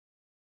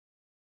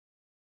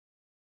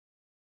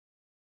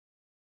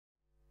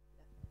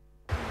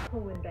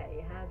Colwyn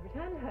Bay has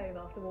returned home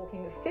after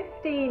walking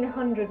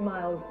 1,500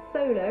 miles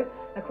solo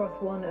across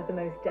one of the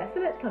most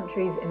desolate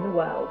countries in the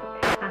world.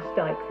 Ash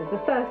Dykes is the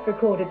first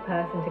recorded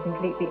person to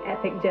complete the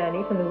epic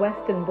journey from the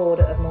western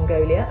border of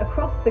Mongolia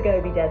across the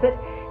Gobi Desert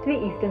to the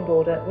eastern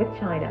border with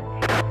China.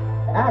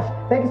 Ash,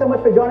 thank you so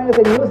much for joining us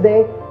at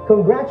Newsday.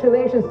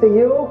 Congratulations to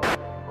you.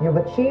 You've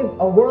achieved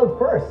a world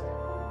first.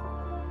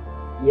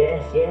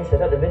 Yes,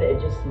 and at the minute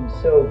it just seems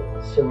so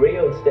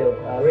surreal still.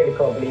 I really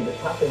can't believe it's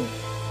happened.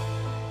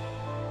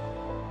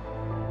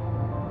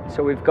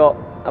 So we've got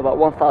about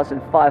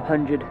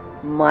 1,500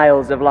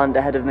 miles of land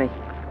ahead of me.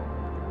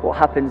 What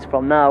happens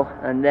from now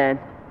and then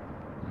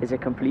is a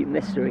complete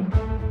mystery.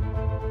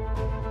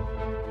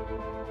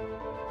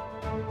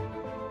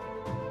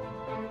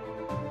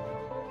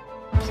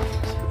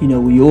 You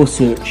know, we all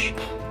search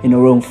in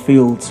our own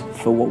fields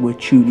for what we're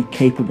truly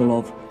capable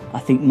of. I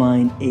think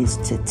mine is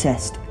to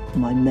test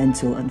my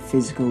mental and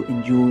physical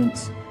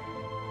endurance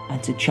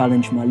and to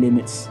challenge my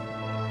limits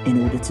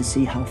in order to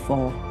see how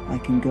far I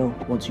can go.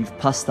 Once you've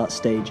passed that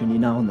stage and you're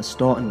now on the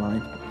starting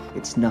line,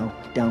 it's now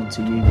down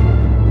to you.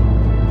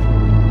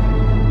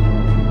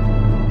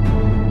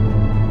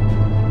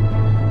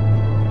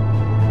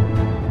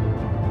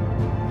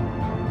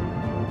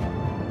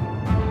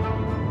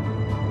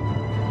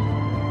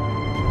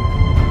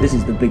 This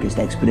is the biggest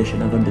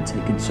expedition I've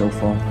undertaken so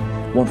far.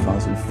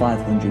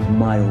 1,500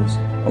 miles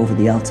over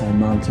the Altai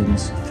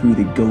Mountains, through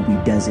the Gobi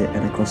Desert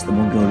and across the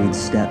Mongolian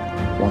steppe,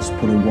 whilst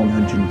pulling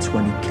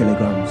 120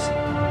 kilograms.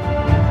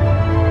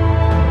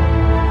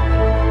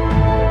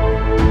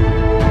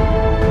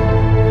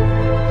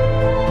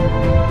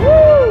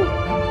 Woo!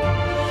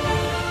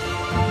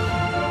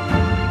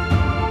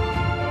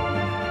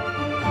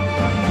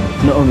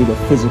 Not only the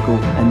physical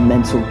and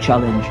mental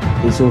challenge,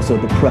 it's also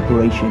the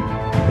preparation.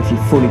 If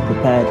you're fully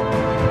prepared,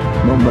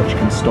 not much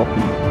can stop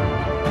you.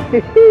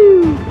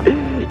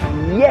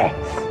 Yes!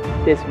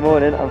 This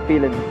morning I'm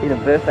feeling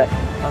perfect.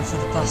 And for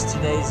the past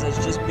 2 days there's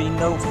just been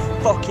no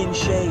fucking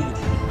shade.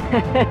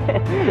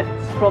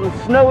 From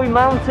snowy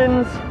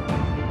mountains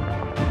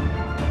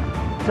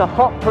to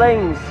hot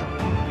plains.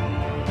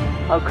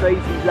 How crazy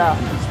is that?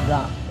 It's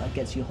that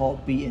gets your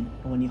heart beating,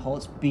 and when your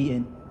heart's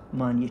beating,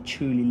 man, you're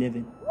truly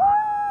living.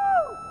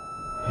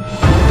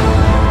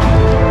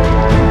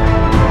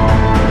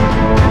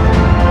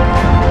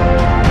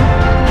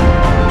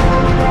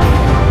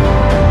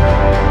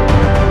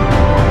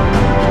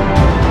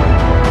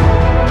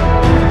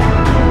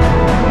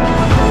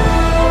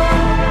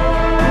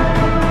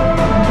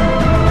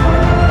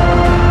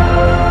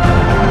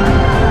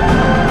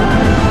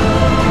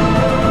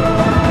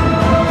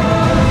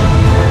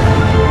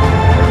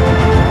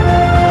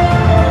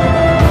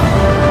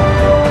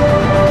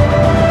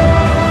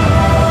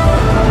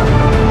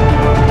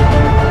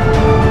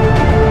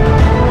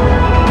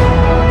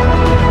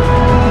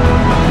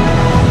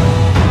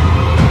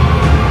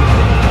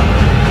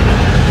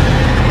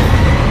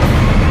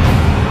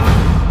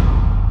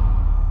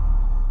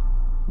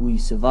 We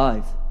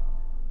survive.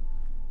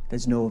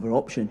 There's no other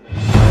option.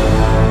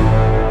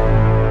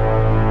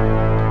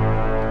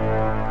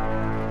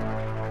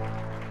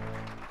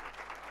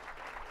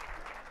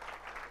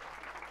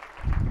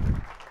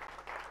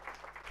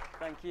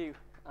 Thank you,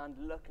 and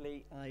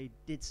luckily I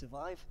did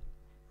survive.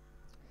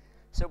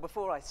 So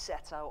before I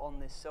set out on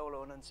this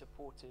solo and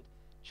unsupported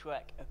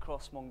trek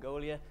across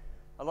Mongolia,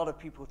 a lot of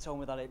people told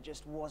me that it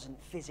just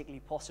wasn't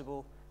physically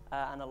possible,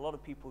 and a lot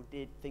of people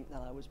did think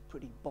that I was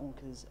pretty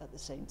bonkers at the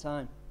same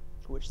time,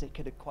 for which they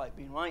could have quite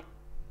been right.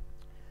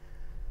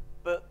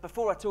 But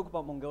before I talk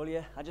about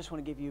Mongolia, I just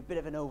want to give you a bit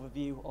of an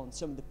overview on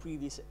some of the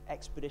previous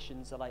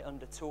expeditions that I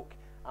undertook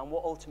and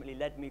what ultimately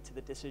led me to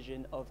the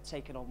decision of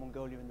taking on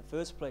Mongolia in the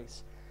first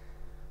place.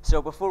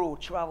 So before all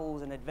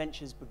travels and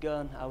adventures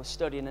began, I was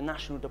studying a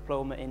national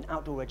diploma in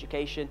outdoor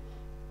education,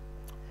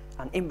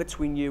 and in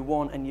between year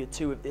 1 and year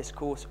 2 of this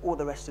course, all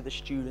the rest of the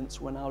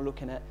students were now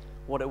looking at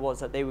what it was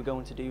that they were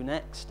going to do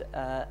next.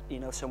 You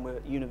know, some were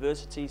at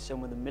university, some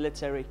were the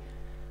military,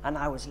 and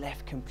I was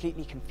left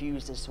completely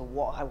confused as to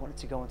what I wanted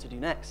to go on to do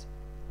next.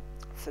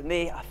 For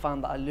me, I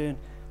found that I learned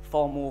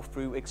far more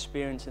through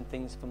experiencing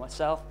things for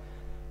myself.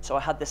 So I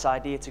had this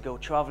idea to go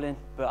traveling,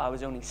 but I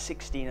was only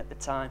 16 at the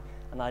time,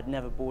 and I'd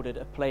never boarded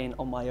a plane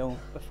on my own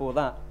before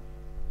that.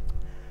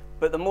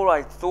 But the more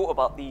I thought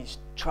about these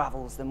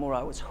travels, the more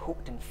I was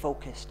hooked and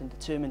focused and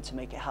determined to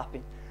make it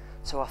happen.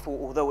 So I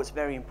thought, although it's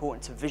very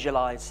important to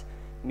visualize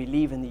me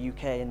leaving the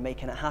UK and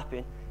making it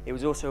happen, it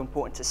was also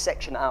important to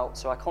section it out.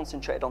 So I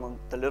concentrated on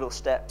the little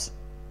steps.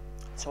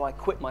 So I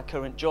quit my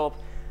current job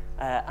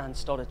and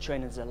started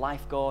training as a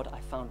lifeguard. I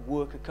found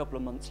work a couple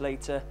of months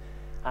later,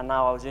 and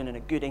now I was earning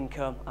a good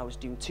income. I was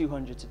doing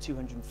 200 to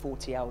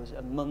 240 hours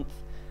a month.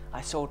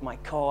 I sold my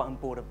car and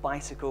bought a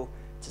bicycle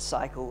to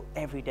cycle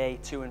every day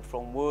to and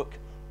from work.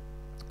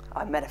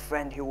 I met a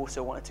friend who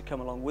also wanted to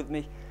come along with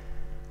me,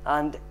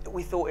 and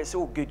we thought it's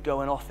all good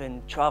going off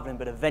and traveling,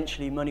 but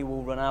eventually money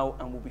will run out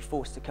and we'll be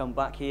forced to come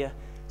back here.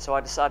 So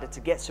I decided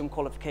to get some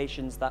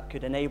qualifications that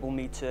could enable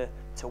me to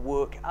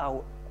work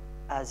out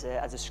as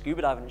a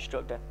scuba diving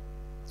instructor.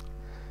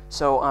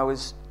 So I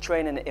was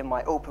training in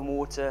my open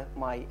water,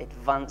 my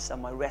advanced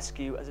and my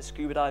rescue as a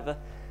scuba diver,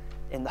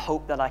 in the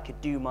hope that I could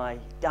do my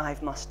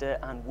dive master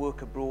and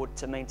work abroad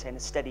to maintain a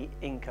steady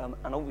income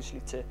and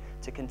obviously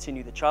to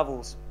continue the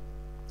travels.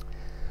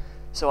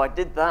 So I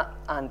did that,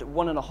 and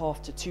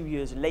 1.5 to 2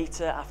 years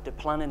later, after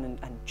planning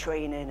and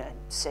training and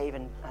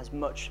saving as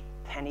much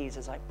pennies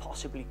as I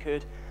possibly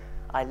could,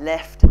 I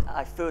left.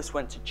 I first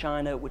went to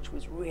China, which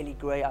was really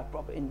great. I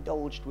probably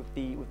indulged with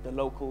the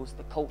locals,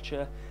 the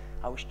culture.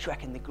 I was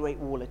trekking the Great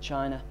Wall of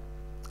China.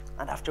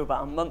 And after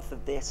about a month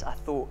of this, I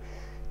thought,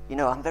 you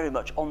know, I'm very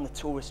much on the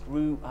tourist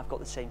route. I've got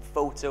the same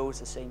photos,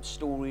 the same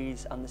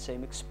stories, and the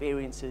same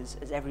experiences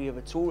as every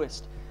other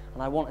tourist.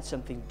 And I wanted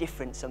something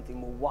different, something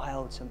more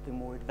wild, something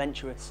more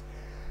adventurous.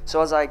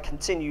 So as I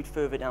continued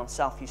further down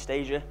Southeast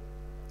Asia,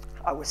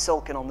 I was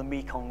sulking on the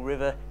Mekong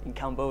River in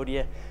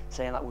Cambodia,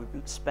 saying that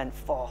we'd spent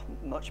far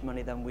much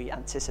money than we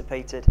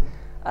anticipated,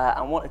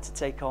 and wanted to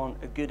take on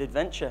a good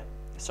adventure.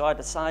 So I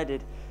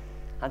decided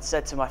and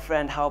said to my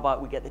friend, how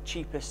about we get the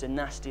cheapest and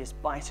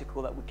nastiest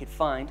bicycle that we could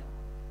find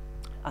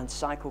and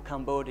cycle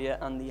Cambodia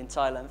and the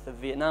entire length of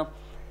Vietnam.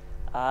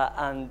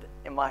 And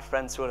my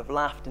friend sort of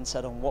laughed and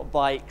said, on what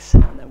bikes?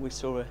 And then we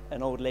saw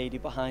an old lady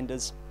behind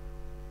us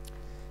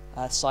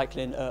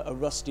cycling a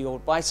rusty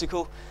old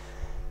bicycle.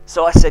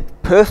 So I said,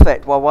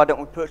 perfect, well, why don't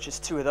we purchase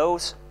 2 of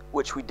those?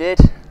 Which we did.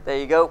 There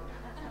you go.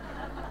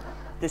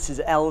 This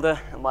is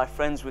Elder, and my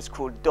friend's was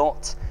called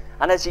Dot.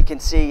 And as you can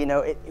see, you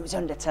know, it was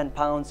under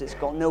 £10. It's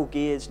got no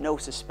gears, no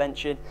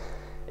suspension.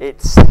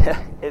 It's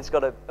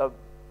got a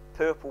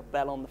purple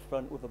bell on the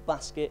front with a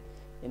basket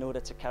in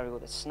order to carry all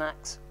the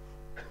snacks.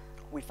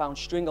 We found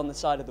string on the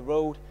side of the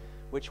road,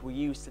 which we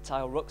used to tie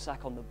a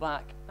rucksack on the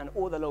back, and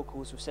all the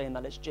locals were saying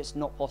that it's just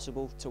not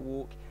possible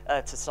to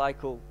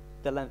cycle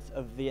the length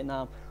of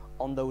Vietnam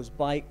on those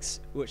bikes,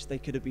 which they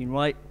could have been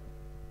right.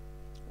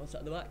 What's that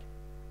at the back?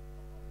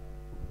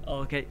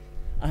 Oh, okay.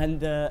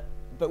 And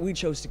but we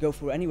chose to go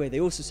for it anyway. They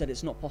also said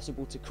it's not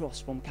possible to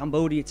cross from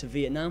Cambodia to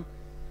Vietnam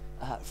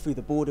through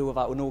the border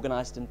without an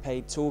organised and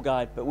paid tour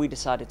guide, but we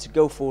decided to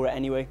go for it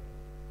anyway.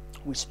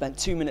 We spent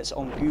 2 minutes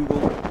on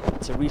Google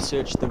to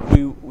research the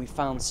route. We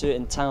found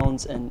certain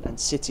towns and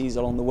cities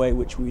along the way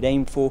which we'd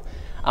aimed for,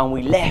 and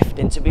we left.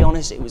 And to be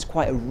honest, it was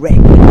quite a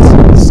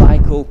reckless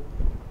cycle.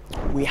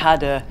 We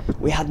had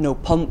no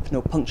pump,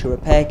 no puncture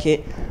repair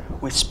kit.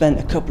 We spent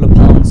a couple of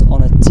pounds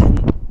on a tent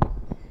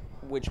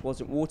which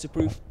wasn't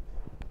waterproof,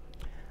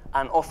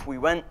 and off we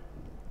went,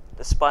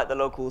 despite the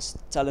locals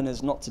telling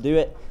us not to do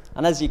it.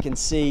 And as you can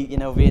see, you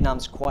know,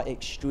 Vietnam's quite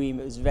extreme.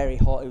 It was very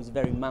hot, it was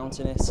very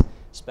mountainous,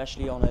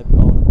 especially on a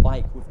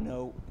bike with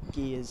no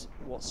gears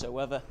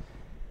whatsoever.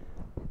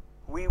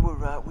 We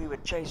were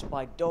chased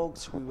by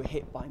dogs, we were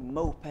hit by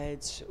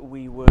mopeds,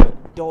 we were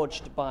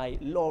dodged by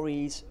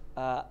lorries.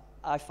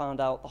 I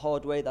found out the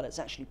hard way that it's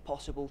actually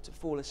possible to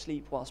fall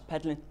asleep whilst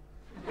pedaling.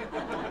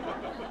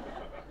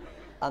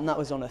 And that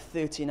was on a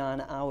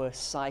 39-hour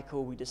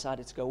cycle. We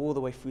decided to go all the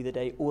way through the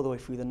day, all the way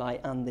through the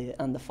night, and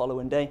the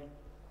following day.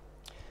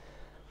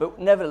 But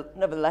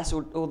nevertheless,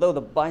 although the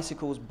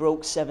bicycles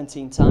broke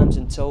 17 times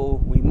in total,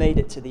 we made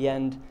it to the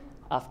end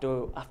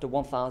after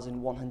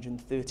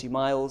 1,130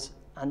 miles.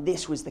 And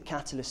this was the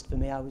catalyst for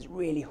me. I was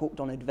really hooked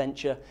on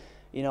adventure.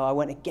 You know, I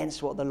went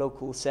against what the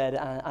locals said,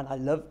 and I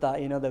loved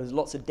that. You know, there was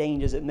lots of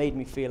dangers that made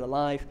me feel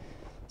alive.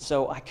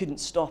 So I couldn't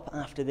stop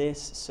after this,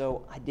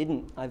 so I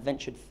didn't. I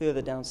ventured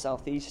further down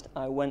southeast.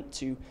 I went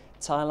to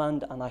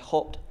Thailand, and I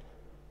hopped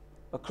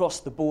across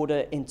the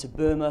border into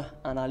Burma,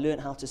 and I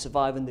learned how to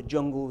survive in the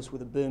jungles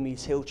with a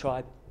Burmese hill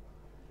tribe,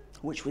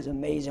 which was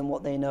amazing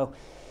what they know.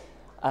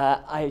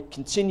 I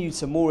continued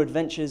some more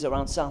adventures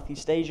around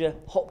Southeast Asia,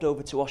 hopped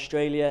over to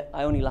Australia.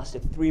 I only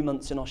lasted 3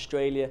 months in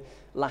Australia.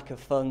 Lack of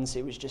funds,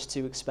 it was just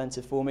too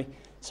expensive for me.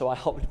 So I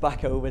hopped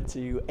back over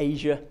to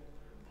Asia.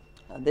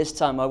 And this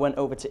time I went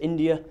over to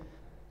India.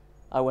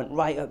 I went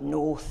right up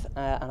north,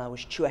 and I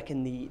was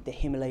trekking the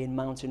Himalayan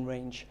mountain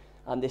range.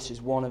 And this is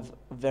one of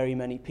very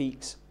many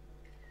peaks.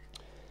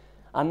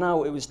 And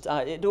now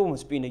it'd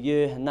almost been a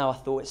year, and now I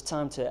thought it's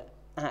time to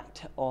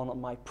act on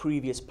my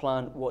previous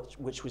plan,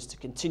 which was to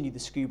continue the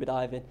scuba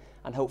diving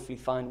and hopefully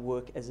find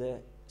work as a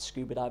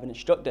scuba diving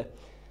instructor.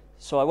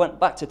 So I went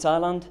back to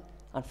Thailand,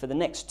 and for the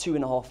next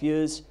 2.5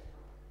 years,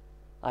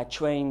 I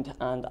trained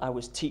and I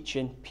was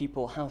teaching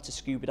people how to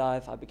scuba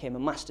dive. I became a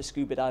master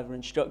scuba diver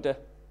instructor,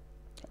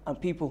 and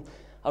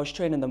I was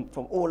training them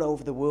from all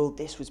over the world.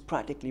 This was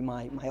practically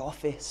my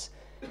office.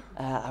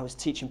 I was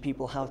teaching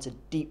people how to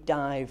deep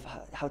dive,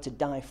 how to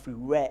dive through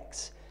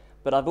wrecks.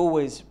 But I've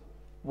always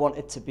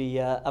wanted to be,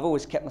 I've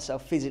always kept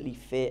myself physically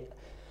fit.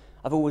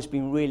 I've always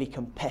been really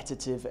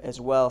competitive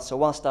as well. So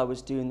whilst I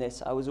was doing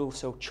this, I was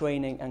also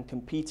training and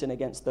competing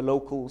against the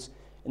locals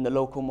in the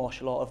local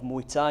martial art of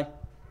Muay Thai.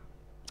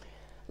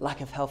 Lack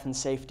of health and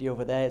safety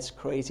over there, it's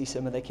crazy,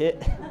 some of the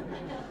kit.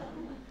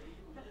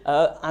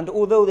 And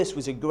although this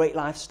was a great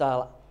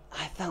lifestyle,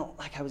 I felt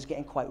like I was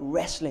getting quite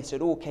restless.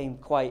 It all came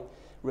quite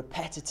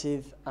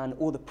repetitive, and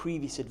all the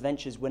previous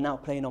adventures were now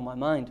playing on my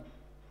mind.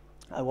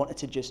 I wanted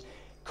to just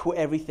quit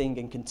everything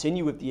and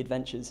continue with the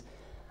adventures.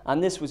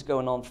 And this was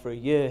going on for a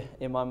year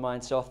in my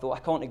mind, so I thought, I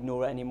can't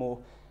ignore it anymore.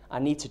 I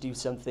need to do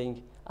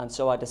something. And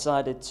so I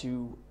decided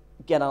to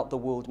get out the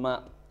world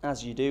map,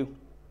 as you do,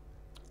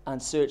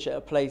 and search at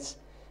a place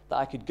that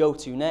I could go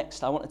to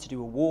next. I wanted to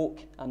do a walk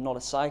and not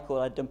a cycle.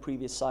 I'd done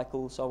previous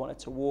cycles, so I wanted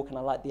to walk, and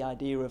I liked the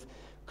idea of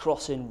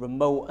crossing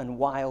remote and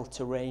wild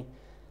terrain,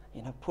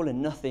 you know,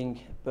 pulling nothing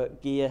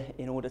but gear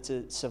in order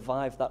to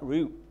survive that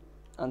route.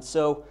 And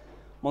so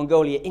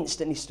Mongolia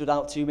instantly stood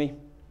out to me,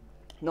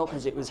 not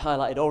because it was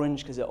highlighted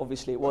orange, because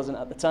obviously it wasn't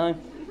at the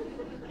time,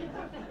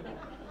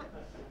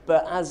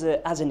 but as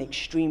an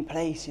extreme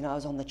place. You know, I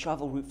was on the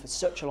travel route for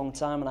such a long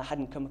time, and I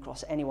hadn't come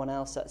across anyone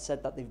else that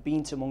said that they've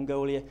been to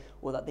Mongolia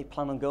or that they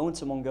plan on going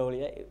to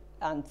Mongolia.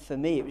 And for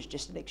me, it was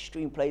just an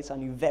extreme place. I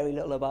knew very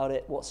little about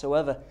it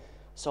whatsoever.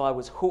 So I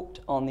was hooked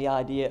on the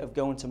idea of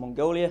going to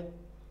Mongolia,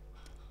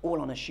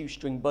 all on a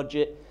shoestring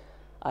budget.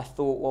 I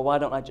thought, well, why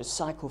don't I just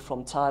cycle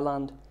from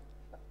Thailand,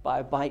 buy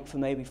a bike for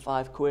maybe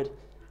 £5,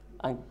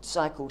 and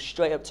cycle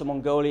straight up to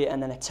Mongolia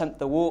and then attempt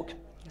the walk.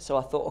 So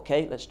I thought,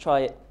 okay, let's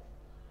try it.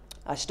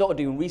 I started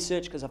doing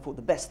research because I thought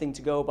the best thing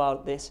to go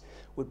about this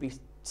would be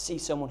see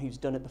someone who's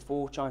done it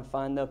before, try and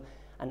find them,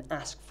 and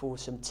ask for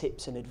some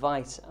tips and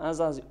advice. As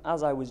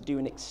I was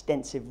doing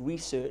extensive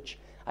research,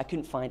 I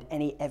couldn't find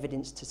any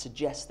evidence to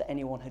suggest that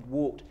anyone had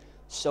walked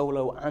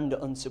solo and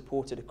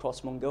unsupported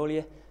across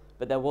Mongolia,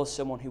 but there was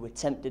someone who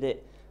attempted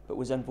it, but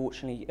was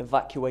unfortunately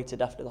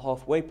evacuated after the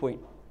halfway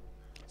point.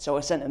 So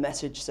I sent a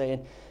message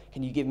saying,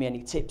 can you give me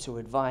any tips or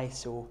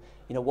advice, or,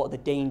 you know, what are the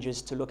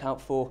dangers to look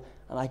out for?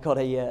 And I got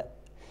a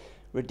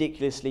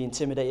ridiculously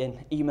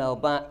intimidating email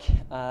back,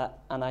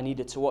 and I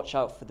needed to watch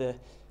out for the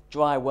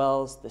dry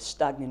wells, the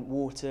stagnant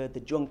water, the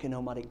drunken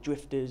nomadic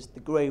drifters, the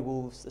grey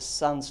wolves, the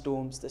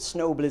sandstorms, the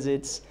snow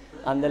blizzards,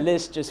 and the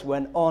list just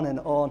went on and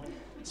on.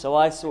 So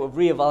I sort of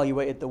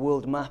reevaluated the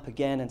world map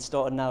again and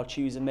started now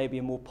choosing maybe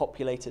a more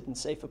populated and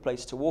safer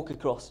place to walk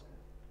across.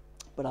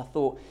 But I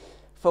thought,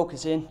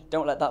 focus in,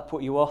 don't let that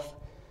put you off.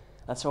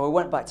 And so I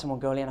went back to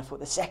Mongolia, and I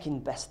thought the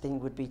second best thing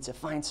would be to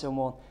find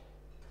someone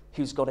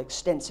who's got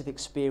extensive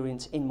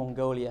experience in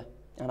Mongolia.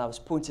 And I was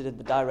pointed in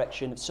the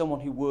direction of someone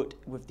who worked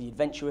with the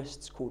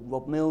adventurists called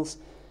Rob Mills.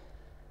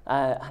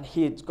 And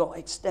he had got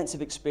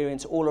extensive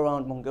experience all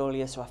around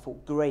Mongolia, so I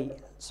thought, great.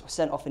 So I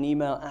sent off an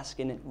email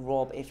asking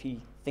Rob if he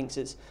thinks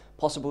it's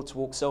possible to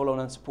walk solo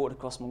and unsupported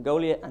across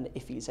Mongolia, and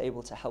if he's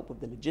able to help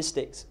with the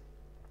logistics.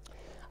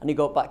 And he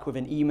got back with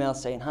an email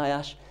saying, hi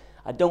Ash,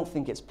 I don't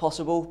think it's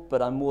possible,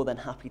 but I'm more than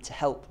happy to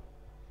help.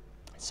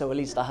 So at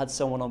least I had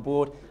someone on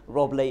board.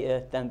 Rob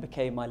later then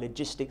became my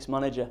logistics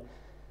manager.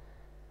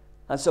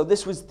 And so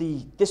this was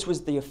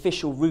the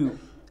official route.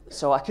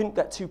 So I couldn't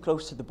get too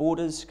close to the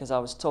borders because I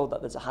was told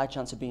that there's a high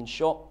chance of being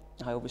shot.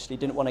 I obviously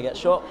didn't want to get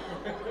shot.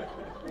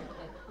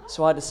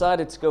 So I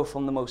decided to go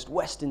from the most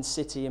western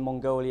city in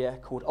Mongolia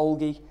called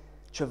Olgi,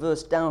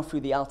 traverse down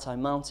through the Altai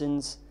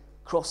Mountains,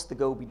 cross the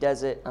Gobi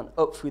Desert, and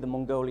up through the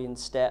Mongolian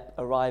steppe,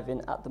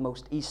 arriving at the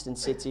most eastern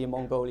city in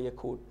Mongolia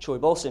called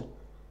Choibosin.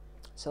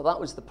 So that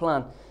was the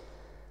plan.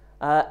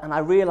 And I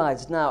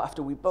realized now,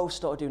 after we both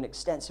started doing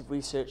extensive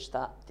research,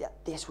 that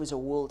this was a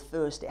world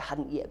first. It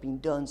hadn't yet been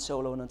done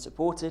solo and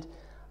unsupported.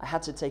 I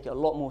had to take it a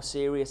lot more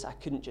serious. I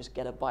couldn't just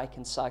get a bike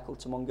and cycle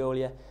to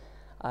Mongolia.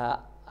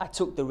 I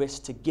took the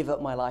risk to give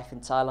up my life in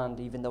Thailand,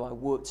 even though I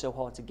worked so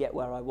hard to get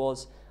where I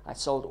was. I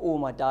sold all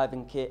my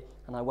diving kit,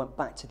 and I went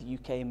back to the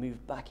UK and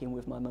moved back in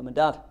with my mum and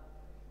dad.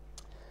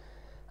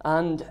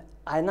 And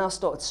I now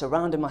started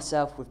surrounding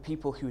myself with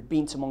people who had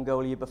been to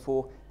Mongolia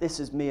before. This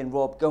is me and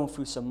Rob going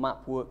through some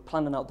map work,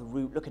 planning out the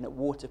route, looking at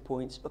water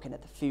points, looking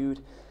at the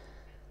food.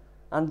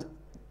 And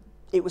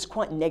it was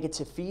quite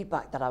negative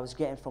feedback that I was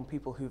getting from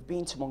people who've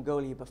been to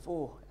Mongolia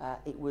before.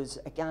 It was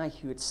a guy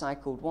who had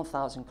cycled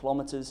 1,000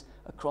 kilometers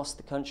across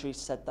the country,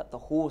 said that the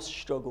horse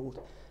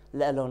struggled,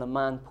 let alone a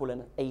man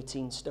pulling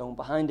 18 stone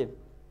behind him,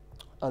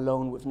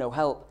 alone with no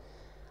help.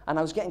 And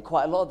I was getting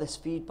quite a lot of this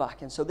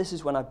feedback, and so this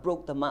is when I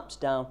broke the maps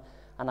down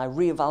and I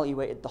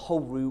reevaluated the whole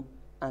route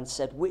and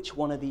said, which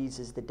one of these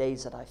is the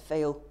days that I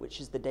fail,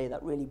 which is the day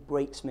that really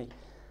breaks me.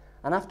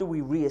 And after we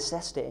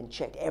reassessed it and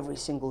checked every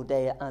single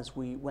day as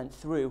we went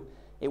through,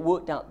 it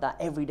worked out that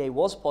every day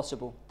was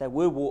possible. There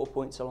were water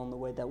points along the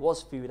way, there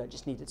was food, I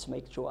just needed to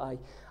make sure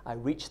I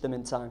reached them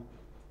in time.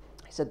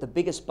 He said the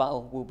biggest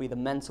battle will be the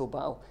mental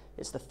battle.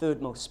 It's the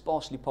third most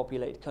sparsely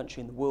populated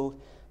country in the world.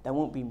 There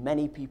won't be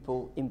many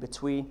people in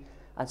between,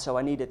 and so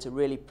I needed to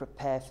really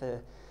prepare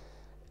for,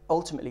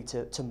 ultimately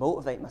to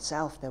motivate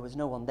myself. There was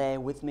no one there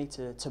with me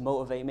to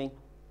motivate me.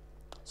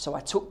 So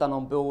I took that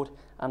on board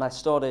and I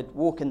started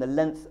walking the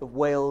length of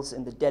Wales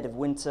in the dead of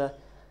winter.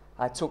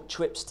 I took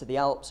trips to the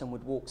Alps and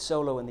would walk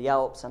solo in the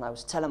Alps, and I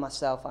was telling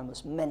myself I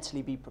must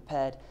mentally be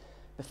prepared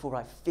before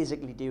I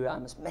physically do it. I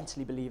must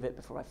mentally believe it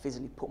before I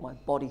physically put my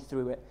body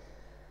through it.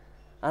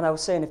 And I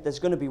was saying, if there's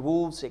going to be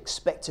wolves,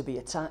 expect to be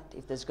attacked.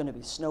 If there's going to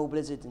be snow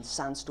blizzards and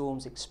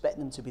sandstorms, expect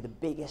them to be the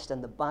biggest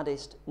and the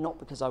baddest, not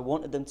because I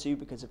wanted them to,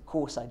 because of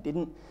course I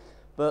didn't,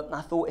 But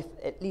I thought, if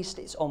at least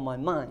it's on my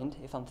mind,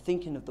 if I'm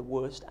thinking of the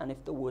worst, and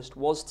if the worst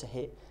was to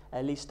hit,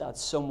 at least I'd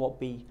somewhat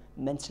be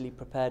mentally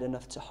prepared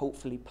enough to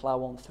hopefully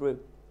plow on through.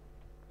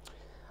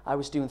 I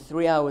was doing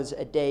 3 hours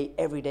a day,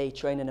 every day,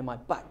 training in my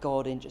back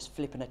garden, just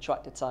flipping a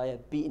tractor tire,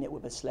 beating it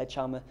with a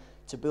sledgehammer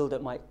to build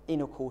up my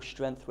inner core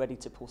strength, ready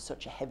to pull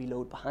such a heavy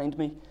load behind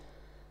me.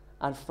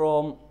 And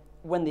from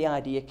when the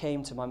idea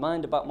came to my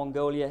mind about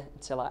Mongolia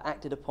until I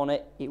acted upon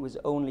it, it was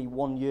only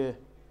 1 year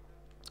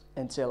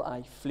until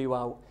I flew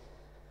out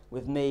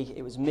with me.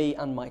 It was me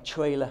and my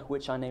trailer,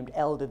 which I named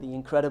Elder the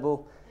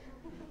Incredible.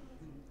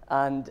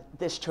 And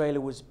this trailer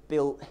was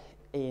built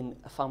in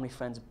a family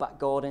friend's back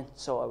garden,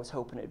 so I was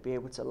hoping it'd be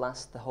able to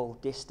last the whole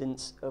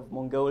distance of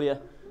Mongolia.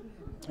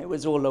 It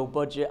was all low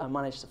budget. I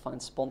managed to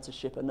find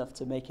sponsorship enough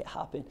to make it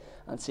happen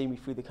and see me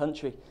through the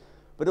country.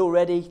 But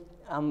already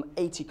I'm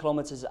 80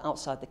 kilometers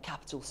outside the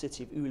capital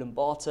city of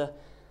Ulaanbaatar,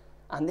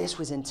 and this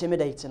was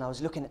intimidating. I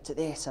was looking at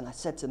this and I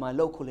said to my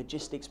local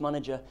logistics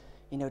manager,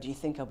 you know, do you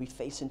think I'll be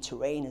facing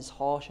terrain as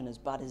harsh and as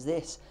bad as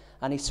this?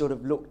 And he sort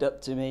of looked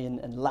up to me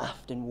and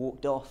laughed and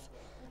walked off,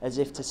 as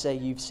if to say,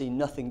 you've seen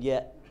nothing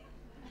yet.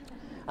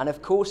 And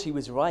of course he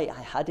was right,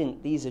 I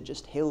hadn't. These are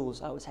just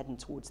hills. I was heading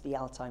towards the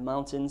Altai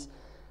Mountains.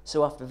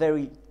 So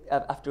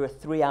after a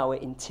 3 hour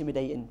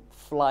intimidating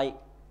flight,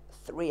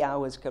 3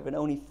 hours covering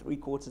only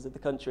 3/4 of the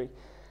country,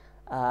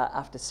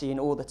 after seeing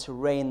all the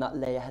terrain that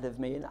lay ahead of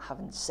me and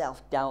having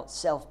self-doubt,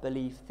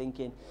 self-belief,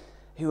 thinking,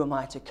 who am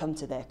I to come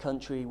to their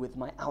country with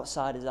my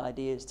outsider's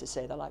ideas to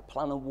say that I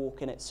plan on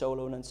walking it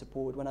solo and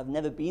unsupported when I've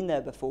never been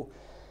there before?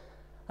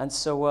 And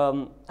so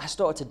I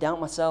started to doubt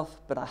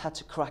myself, but I had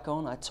to crack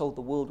on. I told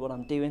the world what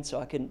I'm doing, so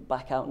I couldn't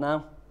back out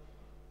now.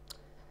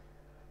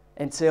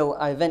 Until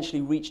I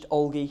eventually reached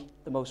Olgi,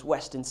 the most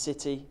western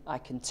city. I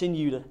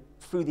continued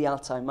through the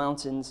Altai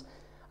Mountains,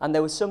 and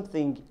there was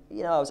something,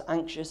 you know, I was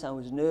anxious, I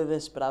was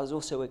nervous, but I was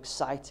also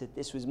excited.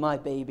 This was my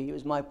baby, it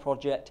was my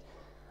project,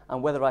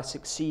 and whether I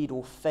succeed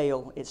or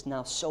fail, it's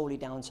now solely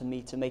down to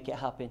me to make it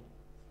happen.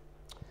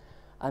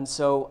 And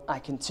so I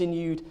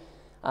continued,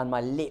 and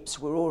my lips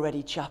were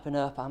already chapping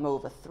up. I'm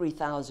over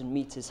 3,000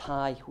 meters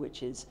high,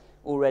 which is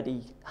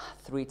already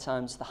 3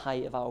 times the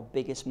height of our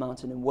biggest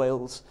mountain in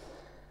Wales.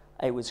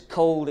 It was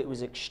cold, it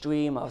was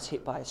extreme. I was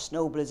hit by a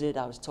snow blizzard.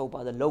 I was told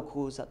by the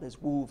locals that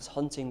there's wolves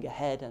hunting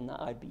ahead and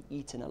that I'd be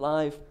eaten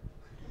alive.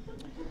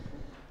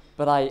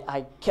 But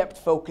I kept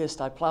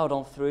focused, I plowed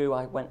on through.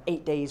 I went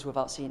 8 days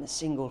without seeing a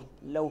single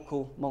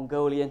local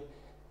Mongolian,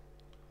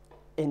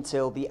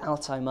 until the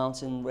Altai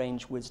mountain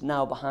range was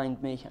now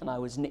behind me, and I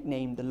was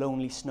nicknamed the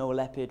lonely snow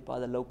leopard by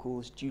the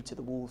locals due to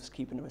the wolves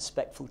keeping a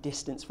respectful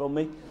distance from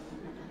me.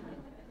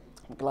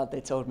 I'm glad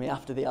they told me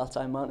after the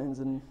Altai mountains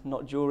and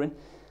not during.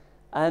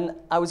 And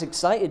I was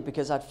excited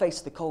because I'd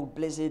faced the cold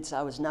blizzards.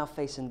 I was now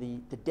facing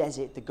the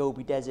desert, the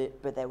Gobi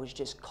Desert, but there was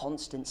just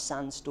constant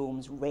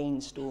sandstorms,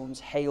 rainstorms,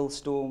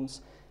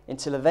 hailstorms,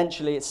 until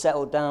eventually it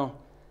settled down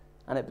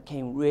and it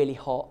became really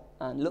hot.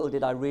 And little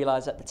did I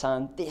realize at the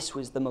time, this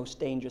was the most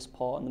dangerous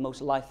part and the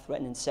most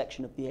life-threatening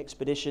section of the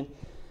expedition.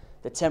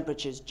 The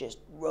temperatures just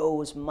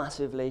rose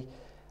massively.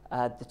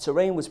 The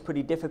terrain was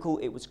pretty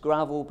difficult. It was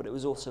gravel, but it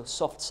was also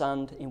soft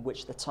sand in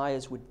which the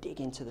tires would dig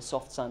into the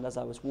soft sand as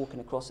I was walking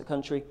across the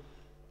country.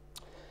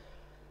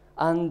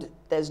 And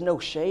there's no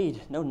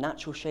shade, no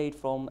natural shade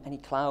from any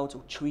clouds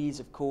or trees,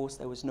 of course.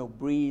 There was no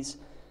breeze.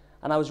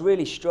 And I was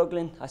really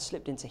struggling. I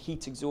slipped into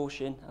heat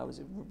exhaustion. I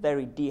was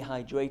very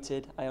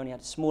dehydrated. I only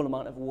had a small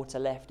amount of water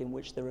left, in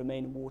which the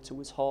remaining water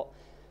was hot.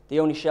 The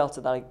only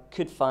shelter that I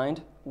could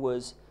find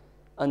was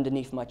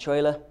underneath my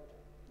trailer.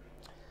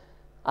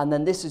 And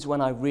then this is when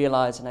I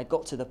realized, and I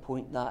got to the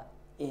point that,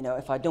 you know,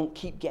 if I don't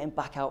keep getting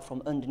back out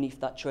from underneath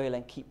that trailer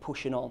and keep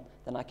pushing on,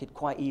 then I could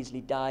quite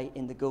easily die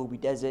in the Gobi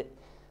Desert.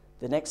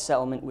 The next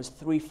settlement was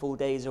 3 full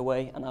days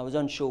away, and I was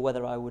unsure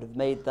whether I would have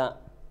made that.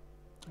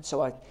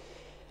 So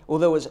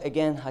although it was,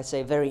 again, I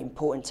say, very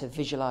important to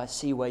visualize,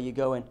 see where you're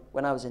going,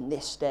 when I was in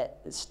this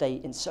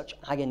state, in such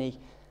agony,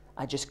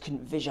 I just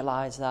couldn't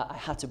visualize that. I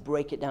had to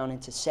break it down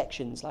into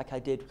sections like I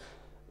did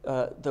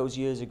those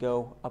years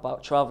ago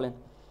about traveling.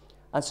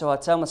 And so I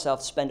tell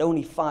myself, spend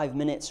only 5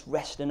 minutes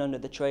resting under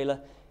the trailer,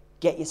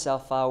 get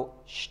yourself out,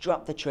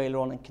 strap the trailer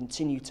on and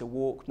continue to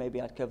walk. Maybe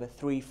I'd cover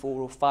 300,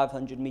 400 or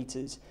 500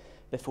 meters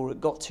before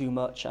it got too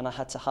much and I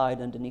had to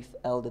hide underneath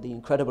Elder the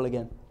Incredible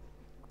again.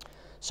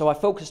 So I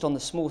focused on the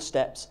small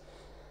steps,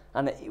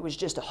 and it was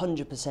just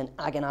 100%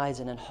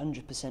 agonizing and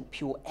 100%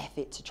 pure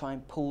effort to try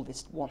and pull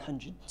this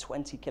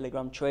 120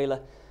 kilogram trailer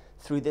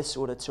through this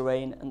sort of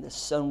terrain, and the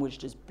sun was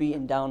just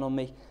beating down on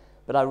me.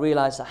 But I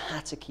realized I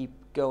had to keep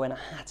going, I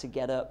had to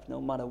get up no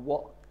matter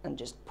what and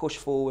just push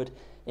forward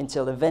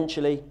until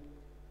eventually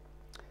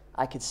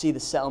I could see the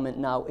settlement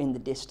now in the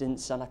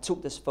distance. And I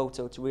took this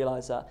photo to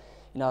realize that,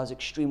 you know, I was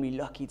extremely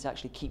lucky to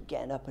actually keep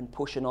getting up and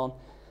pushing on.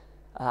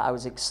 I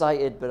was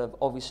excited, but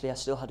obviously I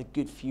still had a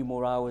good few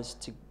more hours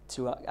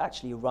to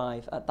actually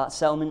arrive at that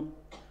settlement.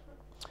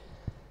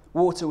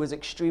 Water was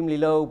extremely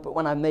low, but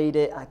when I made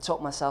it, I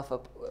topped myself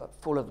up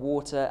full of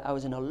water. I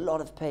was in a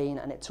lot of pain,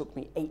 and it took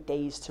me 8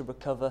 days to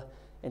recover.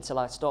 until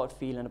I started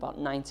feeling about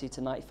 90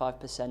 to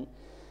 95%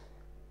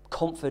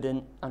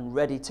 confident and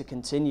ready to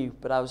continue.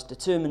 But I was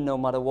determined no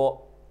matter what.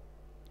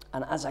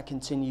 And as I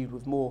continued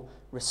with more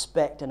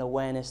respect and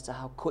awareness to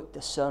how quick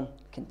the sun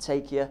can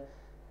take you,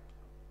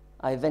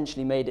 I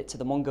eventually made it to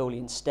the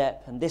Mongolian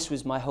steppe, and this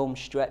was my home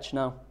stretch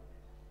now.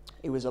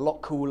 It was a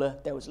lot cooler,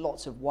 there was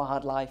lots of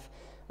wildlife.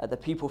 The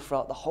people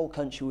throughout the whole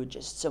country were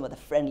just some of the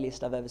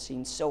friendliest I've ever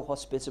seen, so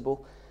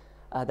hospitable.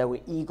 There were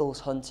eagles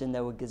hunting,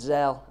 there were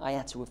gazelle. I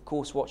had to, of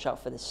course, watch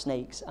out for the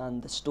snakes,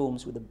 and the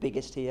storms were the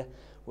biggest here,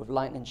 with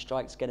lightning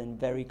strikes getting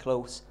very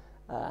close.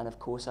 And of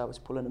course, I was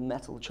pulling a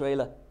metal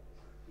trailer.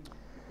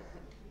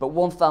 But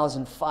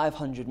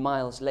 1,500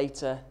 miles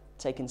later,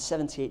 taking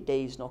 78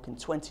 days, knocking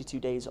 22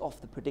 days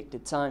off the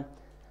predicted time,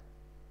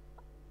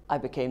 I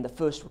became the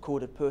first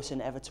recorded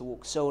person ever to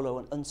walk solo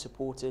and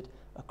unsupported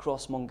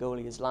across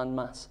Mongolia's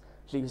landmass,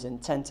 losing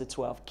 10 to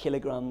 12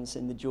 kilograms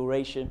in the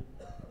duration.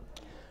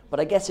 But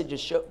I guess it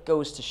just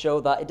goes to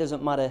show that it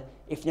doesn't matter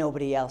if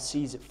nobody else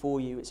sees it for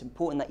you. It's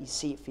important that you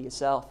see it for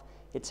yourself.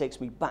 It takes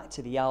me back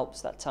to the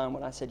Alps, that time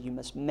when I said you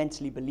must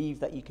mentally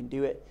believe that you can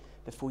do it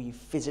before you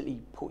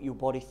physically put your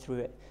body through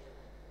it.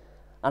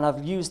 And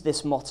I've used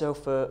this motto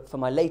for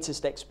my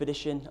latest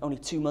expedition. Only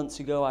 2 months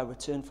ago, I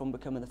returned from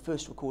becoming the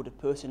first recorded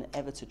person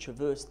ever to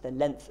traverse the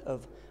length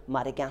of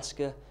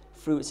Madagascar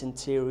through its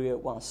interior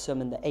while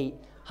summing the 8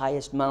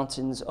 highest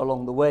mountains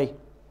along the way.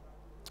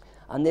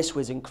 And this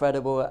was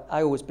incredible.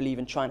 I always believe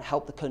in trying to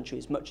help the country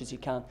as much as you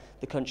can,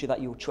 the country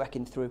that you're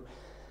trekking through.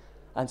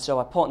 And so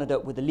I partnered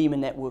up with the Lima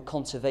Network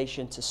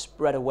Conservation to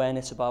spread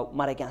awareness about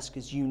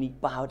Madagascar's unique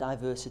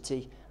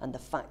biodiversity and the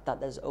fact that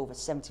there's over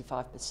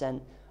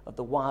 75% of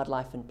the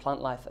wildlife and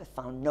plant life are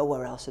found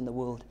nowhere else in the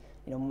world,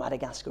 you know,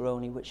 Madagascar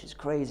only, which is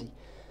crazy.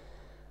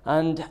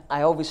 And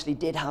I obviously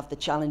did have the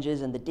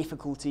challenges and the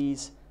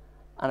difficulties,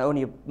 and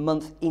only a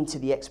month into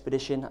the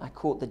expedition, I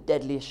caught the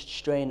deadliest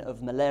strain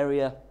of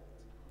malaria,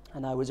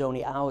 and I was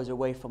only hours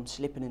away from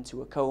slipping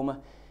into a coma.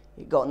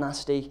 It got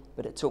nasty,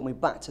 but it took me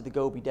back to the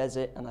Gobi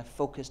Desert, and I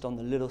focused on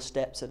the little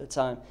steps at a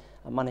time.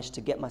 I managed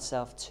to get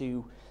myself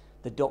to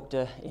the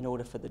doctor in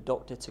order for the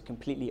doctor to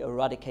completely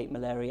eradicate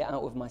malaria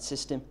out of my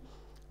system.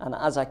 And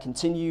as I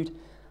continued,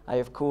 I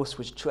of course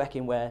was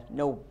trekking where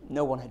no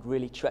one had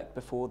really trekked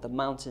before. The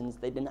mountains,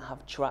 they didn't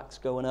have tracks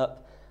going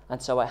up,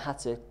 and so I had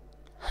to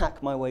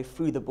hack my way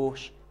through the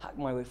bush, hack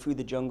my way through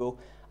the jungle,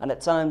 and at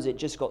times it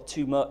just got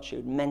too much. It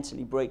would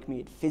mentally break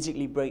me, it'd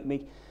physically break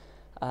me.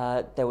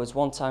 There was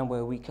one time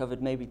where we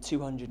covered maybe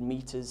 200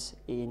 meters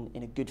in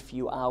a good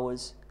few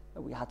hours.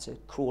 We had to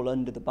crawl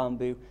under the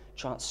bamboo,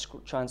 try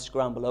and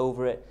scramble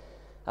over it.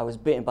 I was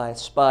bitten by a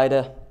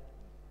spider.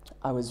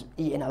 I was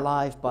eaten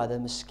alive by the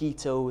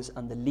mosquitoes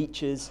and the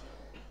leeches,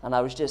 and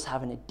I was just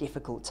having a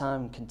difficult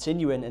time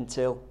continuing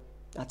until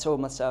I told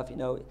myself, you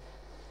know,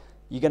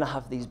 you're going to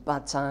have these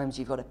bad times,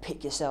 you've got to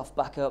pick yourself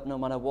back up no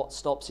matter what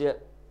stops you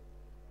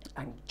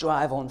and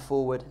drive on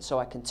forward. So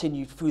I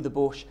continued through the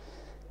bush,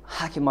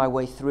 hacking my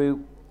way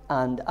through,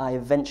 and I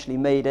eventually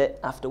made it.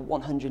 After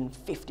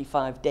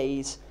 155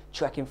 days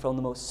trekking from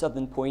the most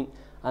southern point,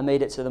 I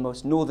made it to the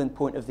most northern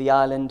point of the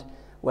island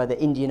where the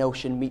Indian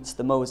Ocean meets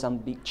the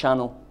Mozambique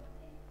Channel.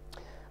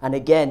 And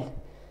again,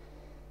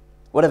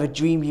 whatever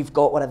dream you've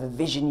got, whatever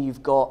vision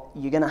you've got,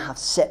 you're going to have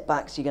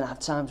setbacks, you're going to have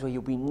times where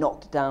you'll be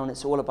knocked down.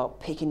 It's all about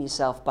picking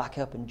yourself back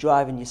up and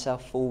driving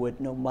yourself forward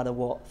no matter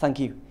what. Thank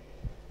you.